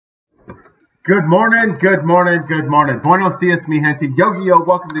Good morning, good morning, good morning. Buenos dias, mi gente. Yo.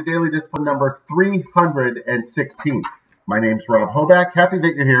 Welcome to Daily Discipline number 316. My name's Rob Hoback. Happy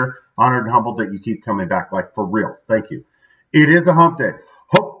that you're here. Honored and humbled that you keep coming back, like for reals. Thank you. It is a hump day.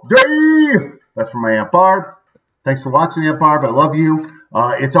 Hump day! That's from my Aunt Barb. Thanks for watching, Aunt Barb. I love you.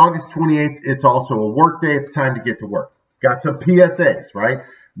 It's August 28th. It's also a work day. It's time to get to work. Got some PSAs, right?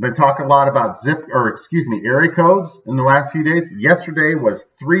 Been talking a lot about area codes in the last few days. Yesterday was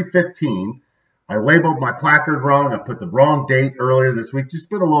 315. I labeled my placard wrong. I put the wrong date earlier this week. Just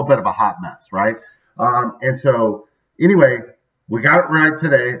been a little bit of a hot mess, right? And so anyway, we got it right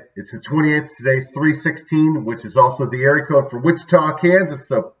today. It's the 28th. Today's 316, which is also the area code for Wichita, Kansas.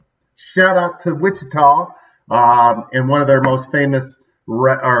 So shout out to Wichita and one of their most famous,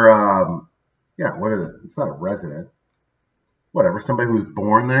 what is it? It's not a resident. Whatever, somebody who was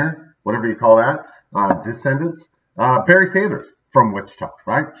born there, whatever you call that, descendants. Barry Sanders from Wichita,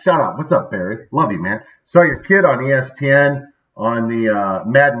 right? Shout out. What's up, Barry? Love you, man. Saw your kid on ESPN on the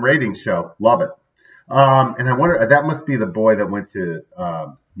Madden Ratings show. Love it. And I wonder, that must be the boy that went to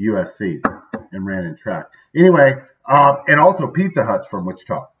USC and ran in track. Anyway, and also Pizza Hut's from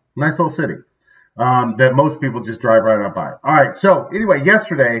Wichita. Nice little city that most people just drive right on by. All right, so anyway,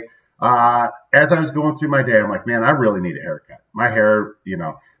 yesterday, as I was going through my day, I'm like, man, I really need a haircut. My hair,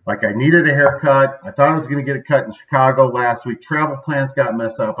 I needed a haircut. I thought I was going to get a cut in Chicago last week. Travel plans got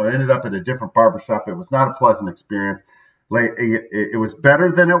messed up. I ended up at a different barbershop. It was not a pleasant experience. It was better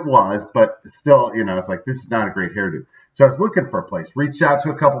than it was, but still, it's like, this is not a great hairdo. So I was looking for a place, reached out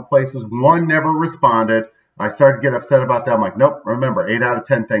to a couple places. One never responded. I started to get upset about that. I'm like, nope, remember, 8 out of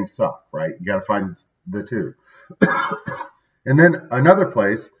 10 things suck, right? You got to find the two. And then another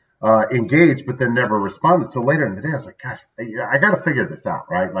place, engaged, but then never responded. So later in the day, I was like, gosh, I got to figure this out,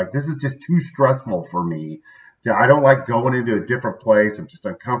 right? Like, this is just too stressful for me. I don't like going into a different place. I'm just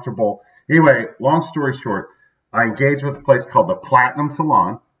uncomfortable. Anyway, long story short, I engaged with a place called the Platinum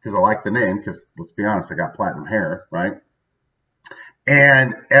Salon because I like the name because, let's be honest, I got platinum hair, right?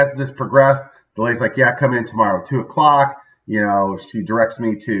 And as this progressed, the lady's like, yeah, come in tomorrow at 2 o'clock. She directs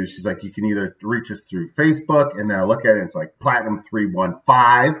me to, she's like, you can either reach us through Facebook, and then I look at it, and it's like Platinum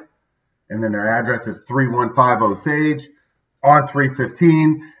 315. And then their address is 3150 Osage on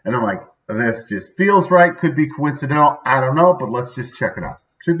 315. And I'm like, this just feels right. Could be coincidental. I don't know, but let's just check it out.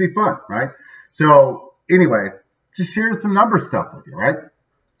 Should be fun, right? So anyway, just sharing some number stuff with you, right?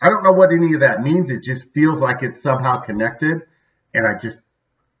 I don't know what any of that means. It just feels like it's somehow connected. And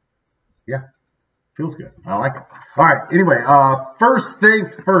feels good. I like it. All right. Anyway, first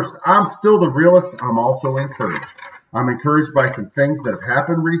things first, I'm still the realist. I'm also encouraged. I'm encouraged by some things that have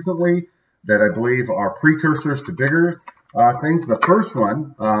happened recently that I believe are precursors to bigger things. The first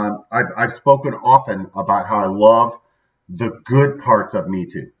one, I've spoken often about how I love the good parts of Me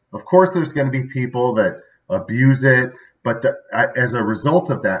Too. Of course, there's going to be people that abuse it, but as a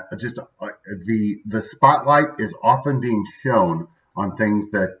result of that, just the spotlight is often being shown on things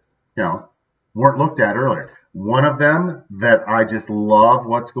that weren't looked at earlier. One of them that I just love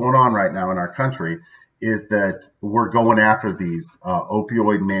what's going on right now in our country is that we're going after these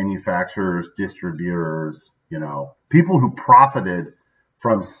opioid manufacturers, distributors, people who profited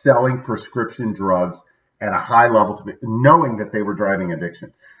from selling prescription drugs at a high level, knowing that they were driving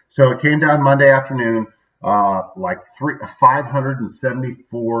addiction. So it came down Monday afternoon,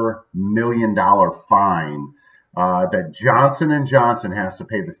 $574 million fine that Johnson & Johnson has to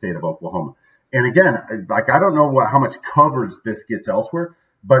pay the state of Oklahoma. And again, I don't know how much coverage this gets elsewhere,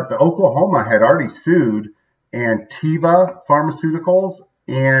 but the Oklahoma had already sued Teva Pharmaceuticals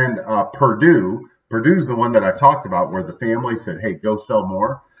and Purdue. Purdue's the one that I talked about where the family said, hey, go sell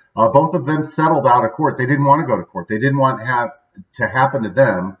more. Both of them settled out of court. They didn't want to go to court. They didn't want to happen to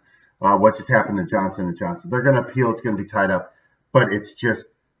them what just happened to Johnson & Johnson. They're going to appeal. It's going to be tied up. But it's just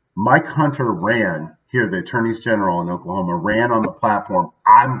Mike Hunter ran here, the attorneys general in Oklahoma, ran on the platform,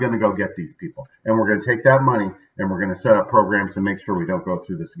 I'm going to go get these people. And we're going to take that money and we're going to set up programs to make sure we don't go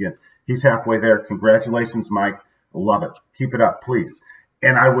through this again. He's halfway there. Congratulations, Mike. Love it. Keep it up, please.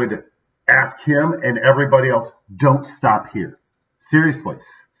 And I would ask him and everybody else, don't stop here. Seriously,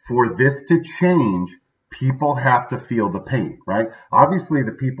 for this to change, people have to feel the pain, right? Obviously,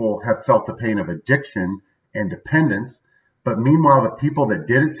 the people have felt the pain of addiction and dependence, but meanwhile, the people that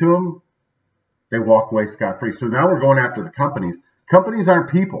did it to them, they walk away scot-free. So now we're going after the companies. Companies aren't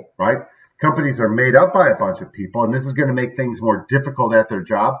people, right? Companies are made up by a bunch of people, and this is going to make things more difficult at their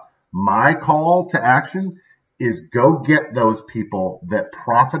job. My call to action is go get those people that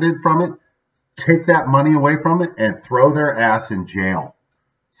profited from it, take that money away from it, and throw their ass in jail.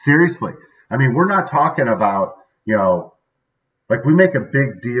 Seriously. I mean, we're not talking about, Like we make a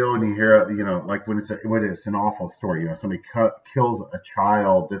big deal, and you hear, like when it's an awful story, somebody kills a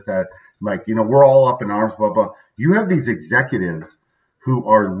child, this, that, like, we're all up in arms, blah, blah. You have these executives who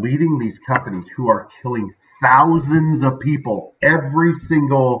are leading these companies who are killing thousands of people every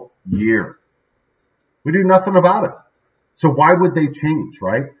single year. We do nothing about it. So why would they change,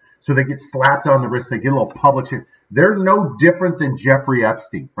 right? So they get slapped on the wrist, they get a little public shit. They're no different than Jeffrey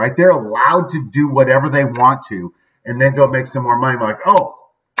Epstein, right? They're allowed to do whatever they want to and then go make some more money. Like, oh,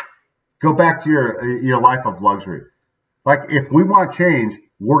 go back to your life of luxury. Like, if we want change,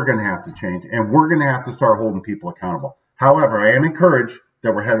 we're going to have to change, and we're going to have to start holding people accountable. However, I am encouraged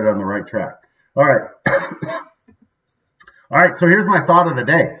that we're headed on the right track. All right. All right, so here's my thought of the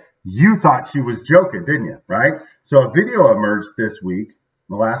day. You thought she was joking, didn't you, right? So a video emerged this week, in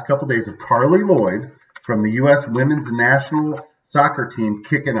the last couple of days, of Carli Loyd from the U.S. women's national soccer team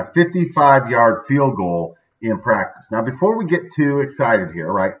kicking a 55-yard field goal in practice. Now, before we get too excited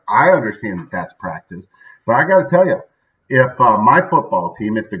here, right, I understand that that's practice, but I got to tell you, if my football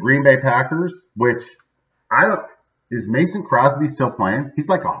team, if the Green Bay Packers, which is Mason Crosby still playing? He's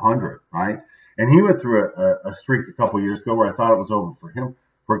like 100, right? And he went through a streak a couple years ago where I thought it was over for him.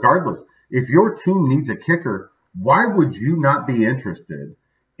 Regardless, if your team needs a kicker, why would you not be interested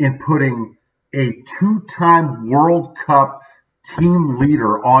in putting a 2-time World Cup team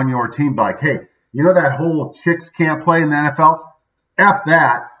leader on your team? Like, hey, that whole chicks can't play in the NFL? F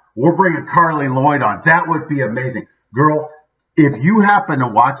that. We're bringing Carli Loyd on. That would be amazing. Girl, if you happen to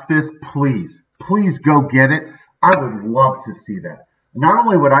watch this, please go get it. I would love to see that. Not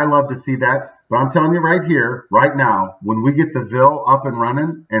only would I love to see that, but I'm telling you right here, right now, when we get the Ville up and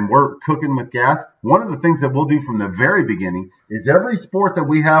running and we're cooking with gas, one of the things that we'll do from the very beginning is every sport that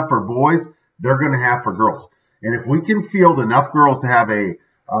we have for boys, they're going to have for girls. And if we can field enough girls to have a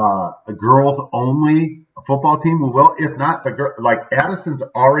girls-only football team, we will. If not, like Addison's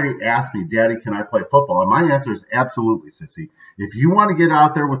already asked me, Daddy, can I play football? And my answer is absolutely, sissy. If you want to get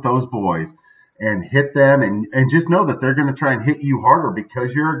out there with those boys and hit them and just know that they're going to try and hit you harder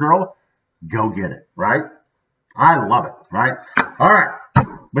because you're a girl, go get it, right? I love it, right? All right.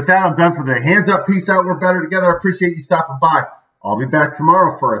 With that, I'm done for the day. Hands up, peace out, we're better together. I appreciate you stopping by. I'll be back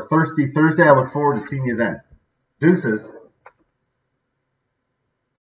tomorrow for a Thirsty Thursday. I look forward to seeing you then. Deuces.